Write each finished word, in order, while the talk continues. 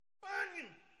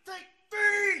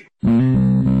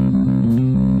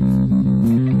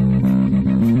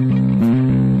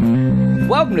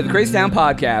welcome to the Crazy Town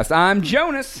Podcast. I'm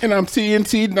Jonas. And I'm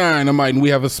TNT Dynamite, and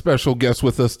we have a special guest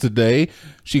with us today.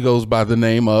 She goes by the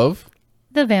name of...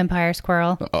 The Vampire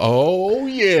Squirrel. Oh,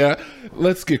 yeah.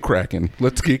 Let's get cracking.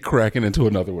 Let's get cracking into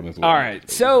another one as well. All right,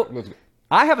 so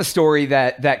I have a story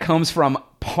that comes from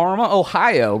Parma,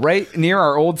 Ohio, right near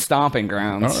our old stomping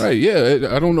grounds. All right, yeah.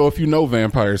 I don't know if you know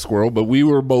Vampire Squirrel, but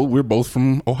we're both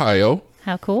from Ohio.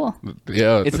 How cool.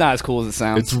 Yeah. It's not as cool as it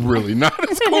sounds. It's really not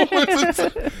as cool as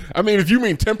it. I mean, if you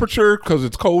mean temperature, because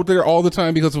it's cold there all the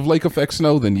time because of lake effect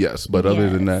snow, then yes. But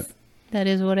other than that. That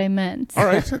is what I meant. All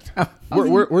right.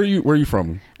 Where are you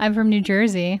from? I'm from New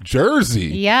Jersey. Jersey?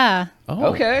 Yeah.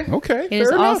 Oh, okay. It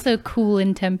is also cool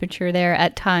in temperature there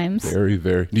at times. Very,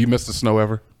 very. Do you miss the snow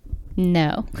ever?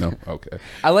 No. No? Okay.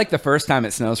 I like the first time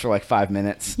it snows for like 5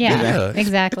 minutes. Yeah,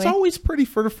 exactly. It's always pretty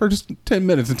for the first 10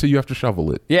 minutes until you have to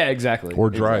shovel it. Yeah, exactly. Or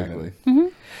drive exactly. it.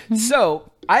 Mm-hmm.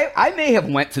 So I may have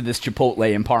went to this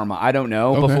Chipotle in Parma. I don't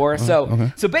know before. So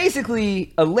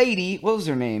basically a lady, what was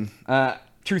her name?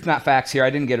 Truth Not Facts here. I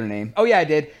didn't get her name. Oh yeah, I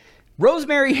did.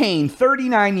 Rosemary Hain,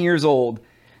 39 years old,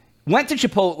 went to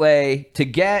Chipotle to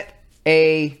get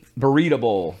a burrito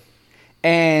bowl.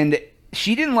 And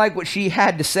she didn't like what she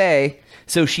had to say,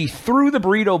 so she threw the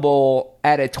burrito bowl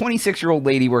at a 26-year-old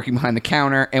lady working behind the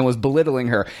counter and was belittling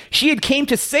her. She had came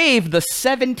to save the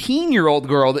 17-year-old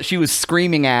girl that she was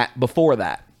screaming at before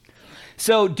that.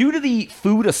 So due to the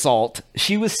food assault,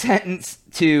 she was sentenced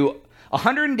to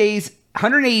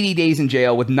 180 days in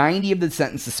jail with 90 of the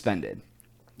sentence suspended.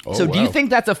 Oh, so wow. do you think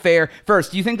that's a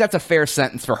fair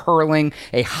sentence for hurling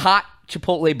a hot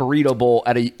Chipotle burrito bowl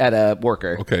at a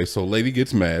worker? Okay, so lady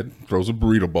gets mad, throws a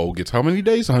burrito bowl, gets how many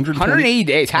days? 180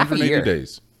 days, half a year. 180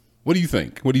 days. What do you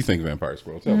think? What do you think, Vampire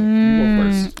Squirrel? Tell me. You go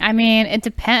first. I mean, it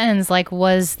depends. Like,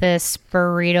 was this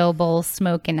burrito bowl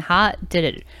smoking hot? Did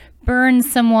it burn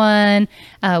someone?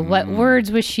 What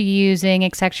words was she using,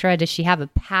 etc.? Does she have a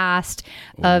past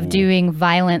of doing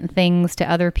violent things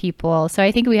to other people? So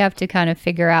I think we have to kind of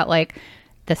figure out, like,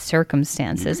 the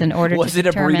circumstances in order Was to it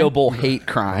a determine. burrito bowl hate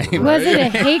crime? Was it a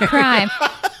hate crime?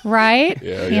 Right?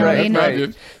 Yeah, You know, right. you know-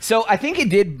 Right. So I think it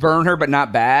did burn her, but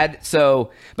not bad.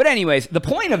 So, but anyways, the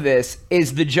point of this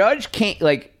is the judge can't,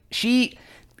 like, she,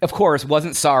 of course,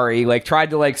 wasn't sorry, like,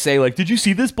 tried to, like, say, like, did you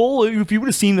see this bowl? If you would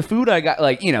have seen the food I got,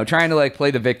 like, you know, trying to, like,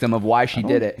 play the victim of why she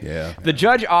did it. Yeah. The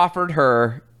judge offered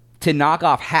her to knock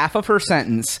off half of her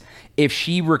sentence if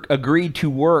she agreed to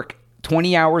work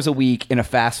 20 hours a week in a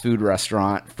fast food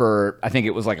restaurant for, I think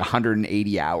it was like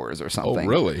 180 hours or Oh, something.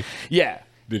 really? Yeah.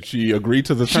 Did she agree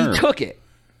to the term? She took it.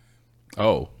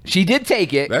 Oh, She did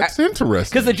take it. that's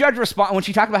interesting. Because the judge when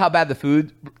she talked about how bad the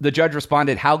food, the judge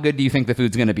responded, how good do you think the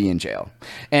food's going to be in jail?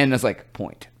 And it's like,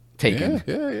 point taken.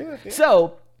 Yeah.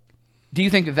 So, do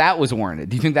you think that was warranted?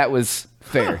 Do you think that was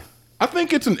fair? I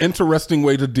think it's an interesting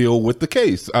way to deal with the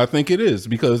case. I think it is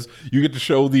because you get to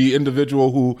show the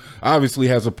individual who obviously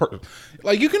has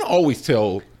like you can always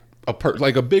tell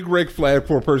like a big red flag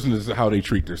for a person is how they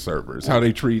treat their servers, how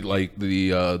they treat like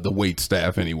the wait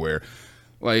staff anywhere.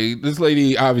 Like this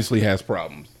lady obviously has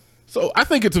problems. So I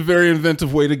think it's a very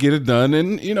inventive way to get it done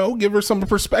and, you know, give her some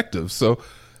perspective. So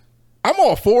I'm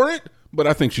all for it, but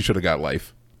I think she should have got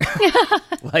life.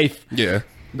 Life. Yeah.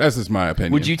 That's just my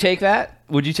opinion. Would you take that?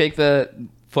 Would you take the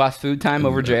fast food time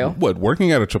over jail? What,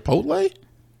 working at a Chipotle?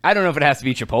 I don't know if it has to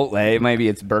be Chipotle. Maybe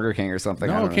it's Burger King or something.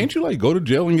 I No, don't can't you like go to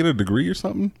jail and get a degree or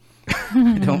something?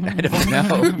 I don't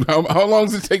know. How long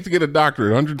does it take to get a doctorate?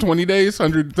 120 days?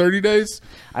 130 days?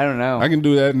 I don't know. I can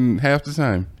do that in half the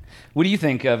time. What do you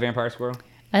think, Vampire Squirrel?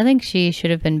 I think she should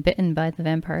have been bitten by the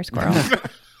vampire squirrel.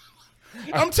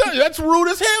 I'm telling you, that's rude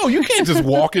as hell. You can't just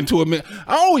walk into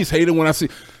I always hate it when I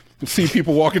see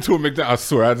people walk into a McDonald's. I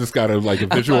swear, I just got a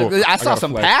visual. I saw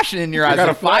some passion in your eyes.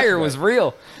 The fire was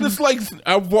real. It's like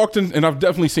I've walked in and I've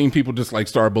definitely seen people just like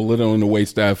start belittling the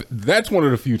waitstaff. That's one of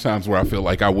the few times where I feel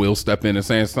like I will step in and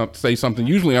say something.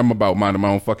 Usually I'm about minding my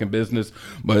own fucking business,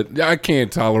 but I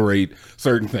can't tolerate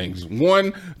certain things.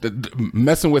 One,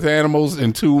 messing with animals,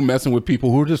 and two, messing with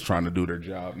people who are just trying to do their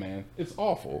job, man. It's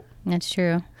awful. That's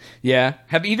true. Yeah.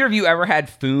 Have either of you ever had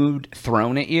food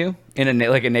thrown at you in a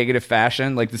negative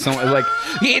fashion? Like someone like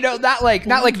not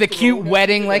like the cute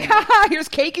wedding, like haha, here's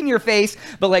cake in your face,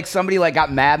 but like somebody like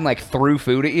got mad and like threw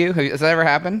food at you. Has that ever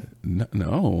happened?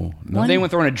 No. Anyone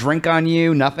throwing a drink on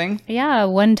you? Nothing. Yeah,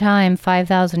 one time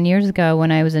 5,000 years ago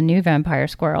when I was a new vampire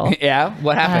squirrel. Yeah.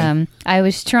 What happened? I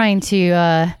was trying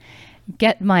to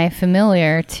get my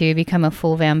familiar to become a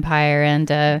full vampire,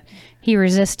 and he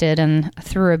resisted and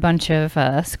threw a bunch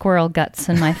of squirrel guts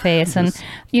in my face. And,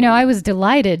 I was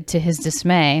delighted to his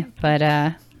dismay, but,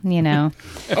 All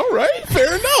right,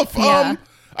 fair enough. Yeah.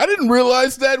 I didn't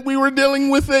realize that we were dealing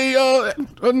with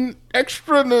an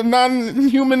extra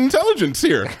non-human intelligence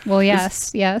here. Well,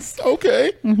 yes.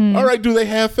 Okay. All right. Do they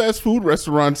have fast food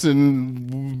restaurants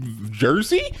in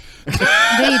Jersey?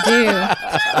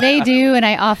 They do, and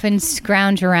I often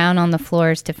scrounge around on the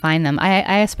floors to find them.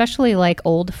 I especially like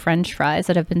old French fries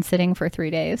that have been sitting for 3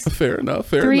 days. Fair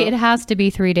enough. It has to be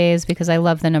 3 days because I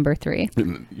love the number 3.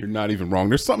 You're not even wrong.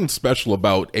 There's something special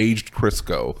about aged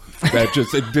Crisco that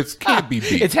just can't be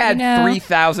beat. It's had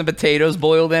 3,000 potatoes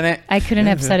boiled in it. I couldn't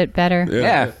have said it better.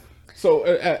 Yeah. So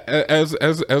as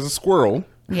a squirrel,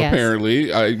 Yes. apparently,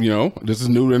 this is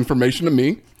new information to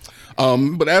me.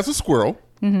 But as a squirrel,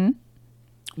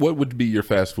 what would be your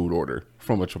fast food order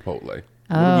from a Chipotle?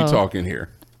 What are we talking here?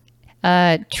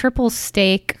 Triple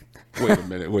steak. Wait a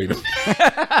minute.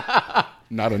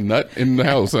 Not a nut in the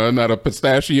house, huh? Not a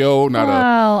pistachio,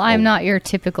 I'm not your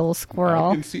typical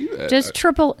squirrel. I can see that. Just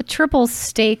triple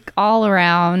steak all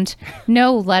around.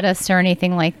 No lettuce or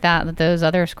anything like that those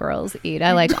other squirrels eat.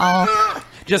 I like all.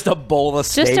 Just a bowl of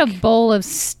steak. Just a bowl of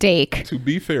steak. To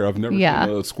be fair, I've never seen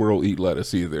a squirrel eat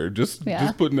lettuce either. Just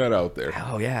putting that out there.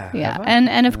 Oh yeah. Yeah,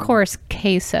 and of course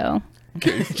queso.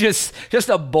 just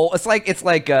a bowl. It's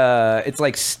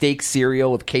like steak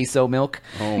cereal with queso milk.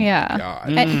 Oh Yeah.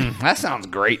 my God. That sounds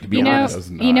great, to be honest.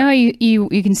 You know how you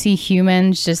can see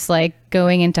humans just like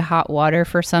going into hot water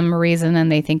for some reason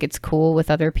and they think it's cool with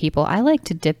other people. I like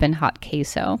to dip in hot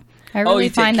queso. I really you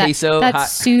take find queso that hot-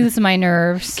 soothes my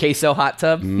nerves. Queso hot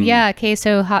tub. Yeah,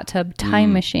 queso hot tub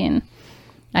time machine.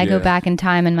 I go back in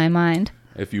time in my mind.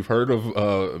 If you've heard of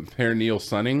perineal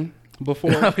sunning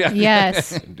before,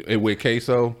 Yes. with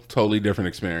queso, totally different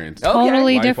experience. Okay.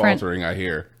 Totally Life different. altering, I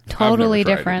hear. Totally I've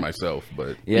never tried different. it myself,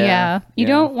 but Yeah. You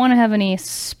don't want to have any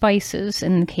spices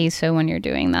in the queso when you're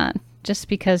doing that, just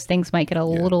because things might get a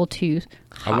little too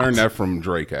hot. I learned that from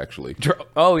Drake, actually.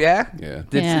 Oh yeah. Yeah.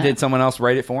 Did someone else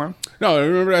write it for him? No, I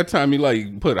remember that time he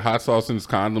put hot sauce in his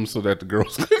condom so that the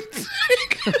girls couldn't see.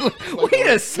 Wait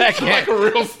a second. Like a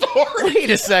real story. Wait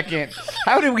a second.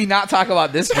 How did we not talk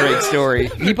about this Drake story?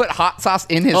 He put hot sauce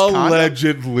in his condom?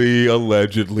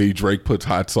 Allegedly, Drake puts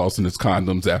hot sauce in his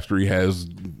condoms after he has,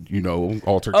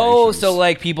 altercations. Oh,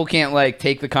 so people can't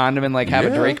take the condom and have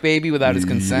a Drake baby without his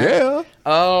consent? Yeah.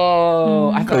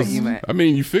 Oh, I thought you meant I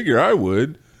mean, you figure I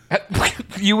would.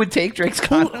 you would take Drake's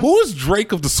condom. Who is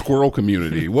Drake of the squirrel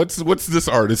community? What's this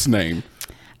artist's name?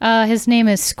 His name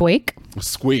is Squeak.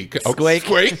 Squeak. Squeak.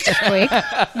 Squeak. Squeak.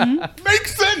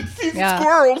 Makes sense. He's Yeah. a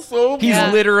squirrel, so He's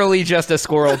literally just a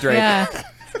squirrel Drake. Yeah.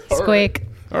 Squeak.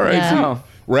 all right. Yeah. So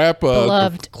rap,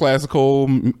 Beloved. classical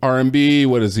R&B.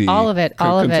 What is he? All of it.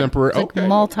 All of it. Contemporary. It's Okay.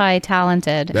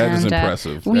 That That is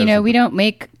impressive. We don't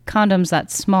make condoms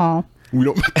that small, We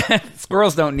don't.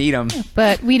 Squirrels don't need them.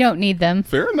 but we don't need them.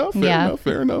 Fair enough.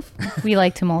 Fair enough. We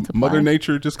like to multiply. Mother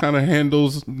Nature just kind of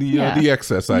handles the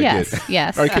excess. I Yes, get.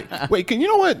 yes. All right, wait. You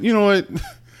know what?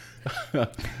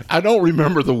 I don't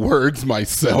remember the words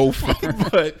myself,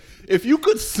 but if you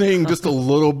could sing just a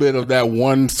little bit of that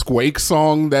one Squake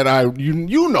song that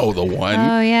you know the one.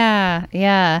 Oh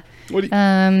yeah. What do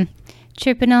you,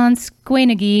 Tripping on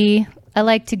Squinagee. I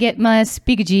like to get my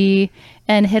Spiggy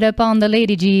and hit up on the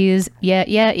lady G's.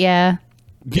 Yeah.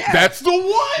 That's the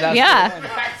one. Yeah.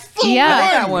 That's the Yeah. one.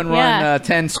 That one Yeah. run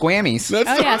 10 squammies. That's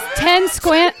Oh the- yes, 10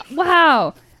 squint.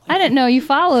 Wow, I didn't know you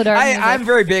followed our. music. I'm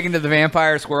very big into the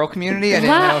vampire squirrel community. I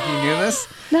didn't know if you knew this.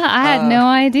 No, I had no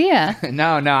idea.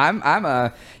 No, I'm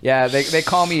a they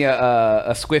call me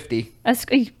a Swiftie. What?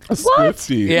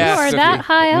 Swiftie. Yeah. You are Swiftie. that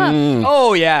high up.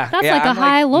 Oh yeah, That's yeah, like a I'm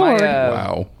high lord.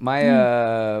 Wow.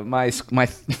 My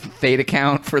Theta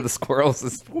count for the squirrels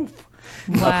is up here.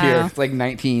 Wow. It's like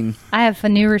 19. I have a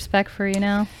new respect for you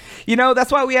now.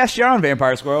 That's why we asked you on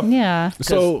Vampire Squirrel. Yeah.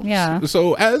 So Yeah.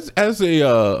 So as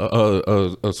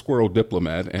a squirrel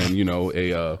diplomat and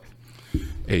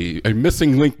a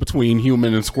missing link between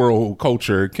human and squirrel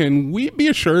culture, can we be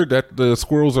assured that the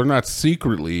squirrels are not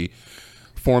secretly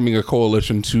forming a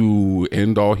coalition to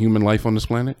end all human life on this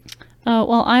planet?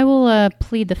 Well, I will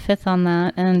plead the fifth on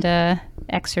that and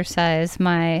exercise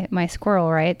my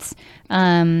squirrel rights.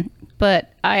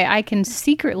 But I can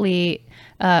secretly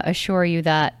assure you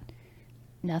that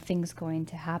nothing's going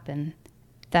to happen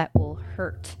that will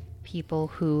hurt people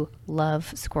who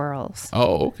love squirrels.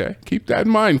 Oh, okay. Keep that in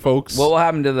mind, folks. What will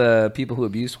happen to the people who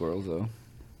abuse squirrels, though?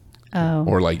 Oh.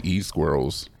 Or like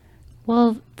e-squirrels.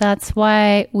 Well, that's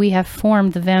why we have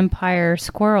formed the Vampire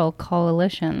Squirrel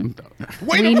Coalition.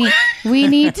 Wait a minute. We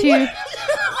need to.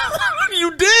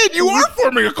 You did. You are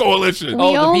forming a coalition. We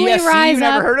Oh, the only VSC? rise You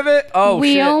never up- heard of it? Oh,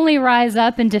 we shit. only rise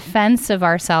up in defense of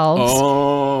ourselves.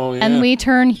 Oh, And we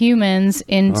turn humans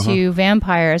into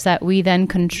vampires that we then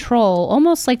control,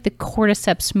 almost like the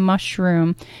cordyceps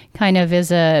mushroom kind of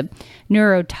is a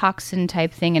neurotoxin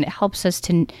type thing. And it helps us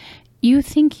to, you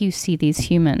think you see these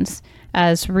humans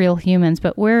as real humans,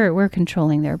 but we're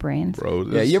controlling their brains. Bro,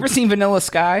 Yeah, you ever seen Vanilla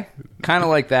Sky? Kind of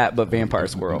like that, but vampire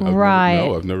squirrel.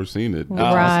 I've never seen it.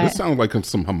 Right. This sounds like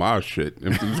some Hamas shit. Do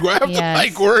I have to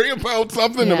Yes. worry about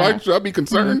something? Should I be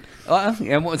concerned?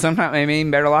 Sometimes, I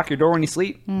mean, better lock your door when you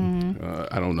sleep.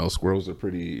 I don't know. Squirrels are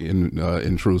pretty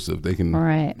intrusive. They can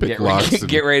pick Get locks.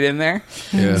 get right in there.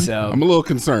 Yeah, So I'm a little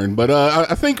concerned, but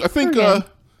I think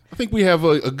we have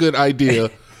a good idea.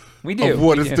 We do. Of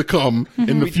what is to come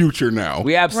in the future now.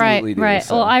 We absolutely do. Right.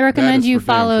 So. Well, I recommend you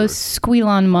follow sure.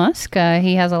 Squelon Musk.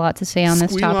 He has a lot to say on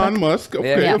this topic. Squelon Musk.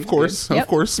 Okay, Yeah. of course. Yep. Of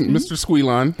course, Mr.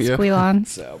 Squelon. Yeah. Squelon.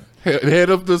 So. Head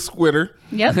of the Squitter.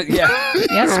 Yep. Yeah.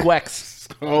 Yep. Squex.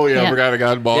 Oh, yeah. I forgot I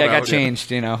got balled out. Yeah, it got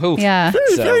changed, you know. Who? Yeah.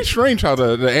 Very strange how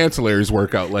the ancillaries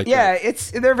work out like that.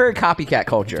 Yeah, they're very copycat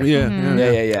culture.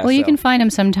 Yeah. Well, you can find him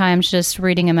sometimes just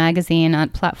reading a magazine on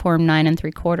platform 9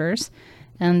 3/4.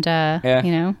 And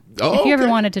you know, if you ever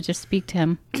wanted to just speak to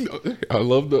him, I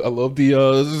love the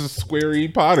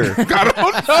Squarey Potter. I don't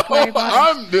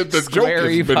know. The joke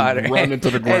has been run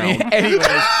into the ground. Anyways,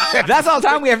 that's all the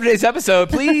time we have for today's episode.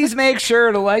 Please make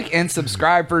sure to like and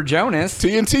subscribe for Jonas,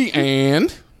 TNT,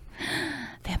 and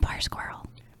Vampire Squirrel.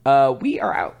 We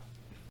are out.